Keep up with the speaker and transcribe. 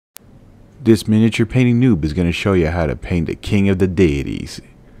This miniature painting noob is going to show you how to paint the king of the deities.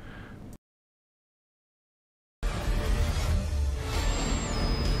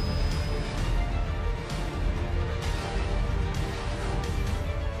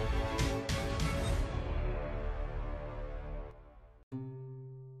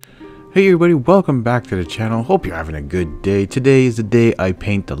 Hey everybody, welcome back to the channel. Hope you're having a good day. Today is the day I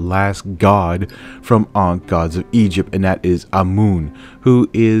paint the last god from Ankh, gods of Egypt, and that is Amun, who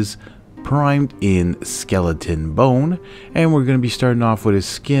is primed in skeleton bone. And we're going to be starting off with his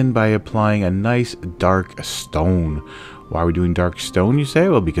skin by applying a nice dark stone. Why are we doing dark stone, you say?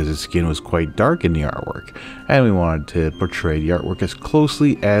 Well, because his skin was quite dark in the artwork, and we wanted to portray the artwork as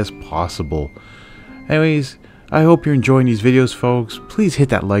closely as possible. Anyways, I hope you're enjoying these videos, folks. Please hit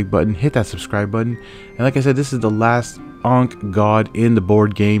that like button, hit that subscribe button. And like I said, this is the last Ankh god in the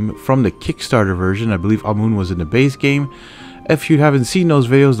board game from the Kickstarter version. I believe Amun was in the base game. If you haven't seen those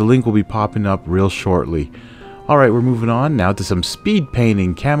videos, the link will be popping up real shortly. Alright, we're moving on now to some speed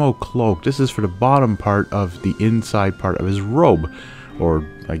painting. Camo cloak. This is for the bottom part of the inside part of his robe. Or,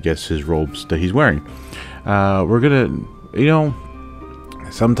 I guess, his robes that he's wearing. We're gonna,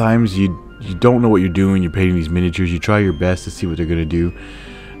 sometimes you don't know what you're doing. You're painting these miniatures. You try your best to see what they're going to do,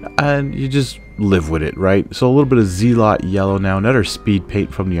 and you just live with it, right? So a little bit of Zealot yellow now, another speed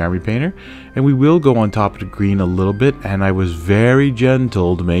paint from the army painter, and we will go on top of the green a little bit, and I was very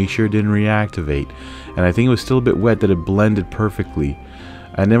gentle to make sure it didn't reactivate, and I think it was still a bit wet that it blended perfectly.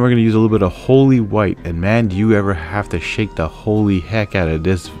 And then we're going to use a little bit of holy white, and man, do you ever have to shake the holy heck out of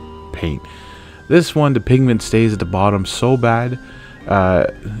this paint. This one, the pigment stays at the bottom so bad.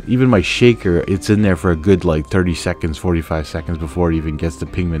 Even my shaker, it's in there for a good like 30 seconds, 45 seconds before it even gets the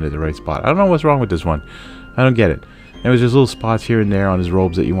pigment at the right spot. I don't know what's wrong with this one. I don't get it. There's just little spots here and there on his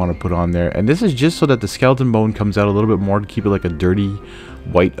robes that you want to put on there, and this is just so that the skeleton bone comes out a little bit more to keep it like a dirty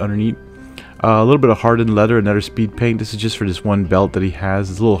white underneath. A little bit of hardened leather, another speed paint. This is just for this one belt that he has.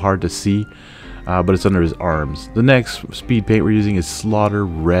 It's a little hard to see, but it's under his arms. The next speed paint we're using is Slaughter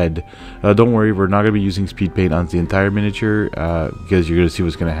Red. Don't worry, we're not going to be using speed paint on the entire miniature because you're going to see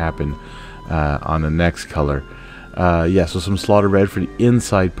what's going to happen on the next color. Yeah, so some Slaughter Red for the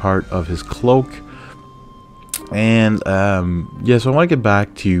inside part of his cloak. And yeah, so I want to get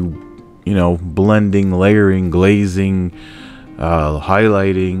back to, blending, layering, glazing,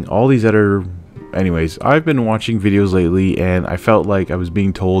 highlighting, all these other... Anyways, I've been watching videos lately, and I felt like I was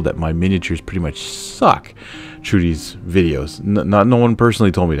being told that my miniatures pretty much suck through these videos. No one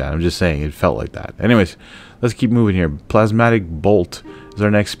personally told me that. I'm just saying it felt like that. Anyways, let's keep moving here. Plasmatic Bolt is our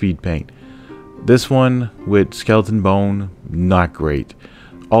next speed paint. This one with skeleton bone, not great.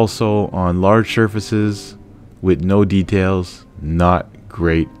 Also on large surfaces with no details, not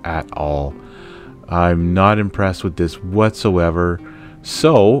great at all. I'm not impressed with this whatsoever.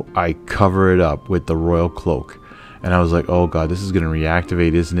 So I cover it up with the royal cloak, and I was like, oh god, this is gonna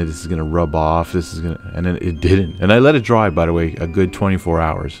reactivate, isn't it? This is gonna rub off, this is gonna... And then it didn't, and I let it dry, by the way, a good 24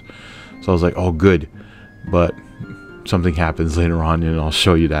 hours. So I was like, oh good, but something happens later on, and I'll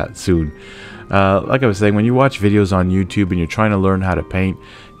show you that soon. Like I was saying, when you watch videos on YouTube and you're trying to learn how to paint,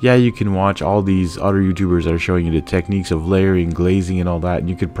 yeah, you can watch all these other YouTubers that are showing you the techniques of layering, glazing, and all that, and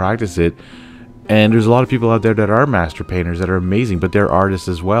you could practice it. And there's a lot of people out there that are master painters that are amazing, but they're artists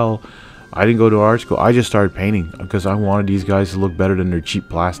as well. I didn't go to art school. I just started painting because I wanted these guys to look better than their cheap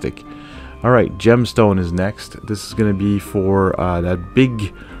plastic. Alright, gemstone is next. This is going to be for that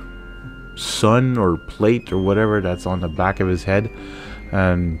big sun or plate or whatever that's on the back of his head.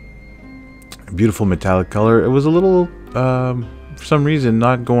 And beautiful metallic color. It was a little, for some reason,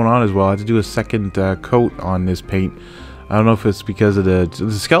 not going on as well. I had to do a second coat on this paint. I don't know if it's because of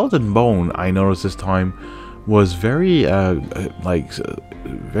the skeleton bone. I noticed this time was very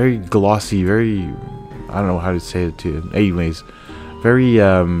very glossy, very, I don't know how to say it to you. Anyways, very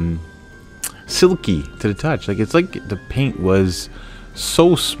silky to the touch. Like, it's like the paint was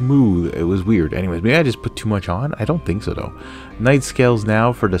so smooth. It was weird. Anyways, maybe I just put too much on. I don't think so though. Night scales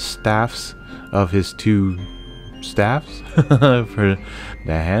now for the staffs of his two staffs for the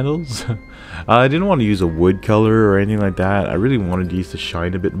handles. I didn't want to use a wood color or anything like that. I really wanted these to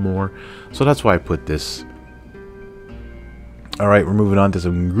shine a bit more, so that's why I put this. Alright, we're moving on to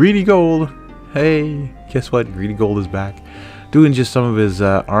some greedy gold. Hey, guess what? Greedy gold is back. Doing just some of his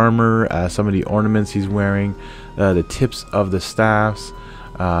armor, some of the ornaments he's wearing, the tips of the staffs,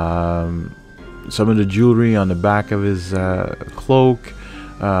 some of the jewelry on the back of his cloak.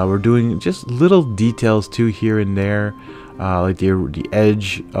 We're doing just little details too here and there, like the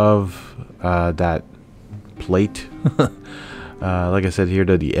edge of that plate. Like I said, here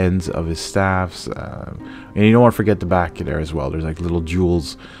to the ends of his staffs. And you don't want to forget the back there as well. There's like little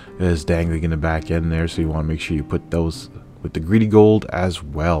jewels that's dangling in the back end there, so you want to make sure you put those with the greedy gold as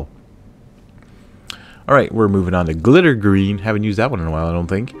well. Alright, we're moving on to glitter green. Haven't used that one in a while, I don't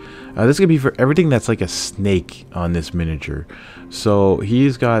think. This is going to be for everything that's like a snake on this miniature. So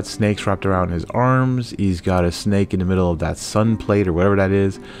he's got snakes wrapped around his arms. He's got a snake in the middle of that sun plate or whatever that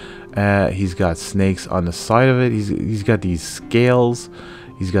is. He's got snakes on the side of it. He's got these scales.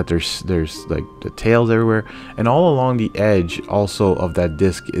 He's got there's like the tails everywhere, and all along the edge also of that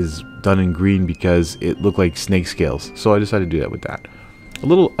disc is done in green because it looked like snake scales. So I decided to do that with that. A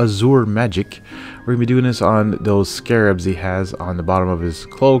little azure magic. We're gonna be doing this on those scarabs he has on the bottom of his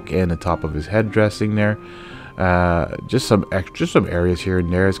cloak and the top of his head dressing there. Just some areas here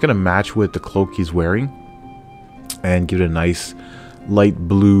and there. It's gonna match with the cloak he's wearing and give it a nice light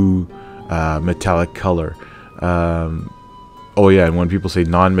blue metallic color. Oh yeah, and when people say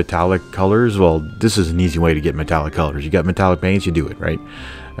non-metallic colors, well, this is an easy way to get metallic colors. You got metallic paints, you do it, right?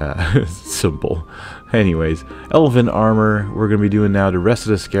 Simple. Anyways, elven armor. We're going to be doing now the rest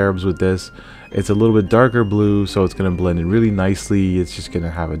of the scarabs with this. It's a little bit darker blue, so it's going to blend in really nicely. It's just going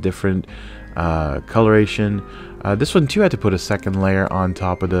to have a different coloration. This one too had to put a second layer on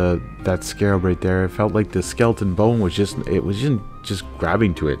top of that scarab right there. It felt like the skeleton bone was just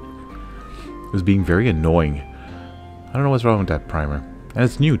grabbing to it. It was being very annoying. I don't know what's wrong with that primer. And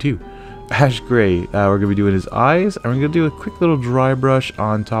it's new too. Ash gray. We're going to be doing his eyes. And we're going to do a quick little dry brush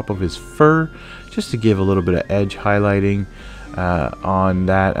on top of his fur. Just to give a little bit of edge highlighting on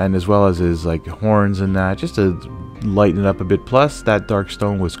that. And as well as his like horns and that. Just to lighten it up a bit. Plus that dark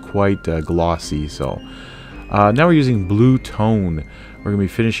stone was quite glossy. So now we're using blue tone. We're going to be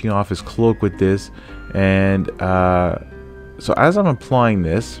finishing off his cloak with this. And so as I'm applying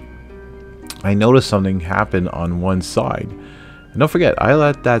this, I noticed something happen on one side. And don't forget, I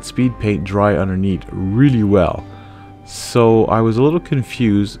let that speed paint dry underneath really well. So I was a little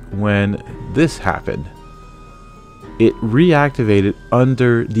confused when this happened. It reactivated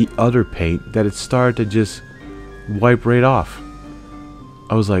under the other paint that it started to just wipe right off.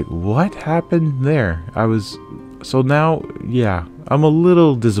 I was like, what happened there? So now, yeah, I'm a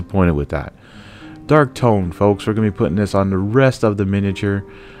little disappointed with that. Dark tone, folks. We're going to be putting this on the rest of the miniature.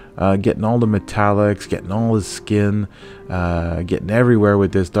 Getting all the metallics, getting all his skin, getting everywhere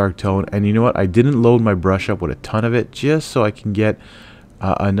with this dark tone. And you know what? I didn't load my brush up with a ton of it just so I can get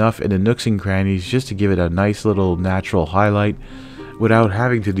enough in the nooks and crannies just to give it a nice little natural highlight without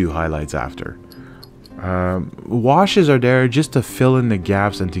having to do highlights after. Washes are there just to fill in the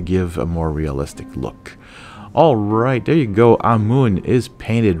gaps and to give a more realistic look. Alright, there you go. Amun is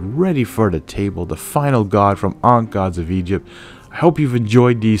painted, ready for the table. The final god from Ankh, Gods of Egypt. I hope you've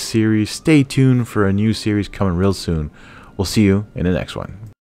enjoyed these series. Stay tuned for a new series coming real soon. We'll see you in the next one.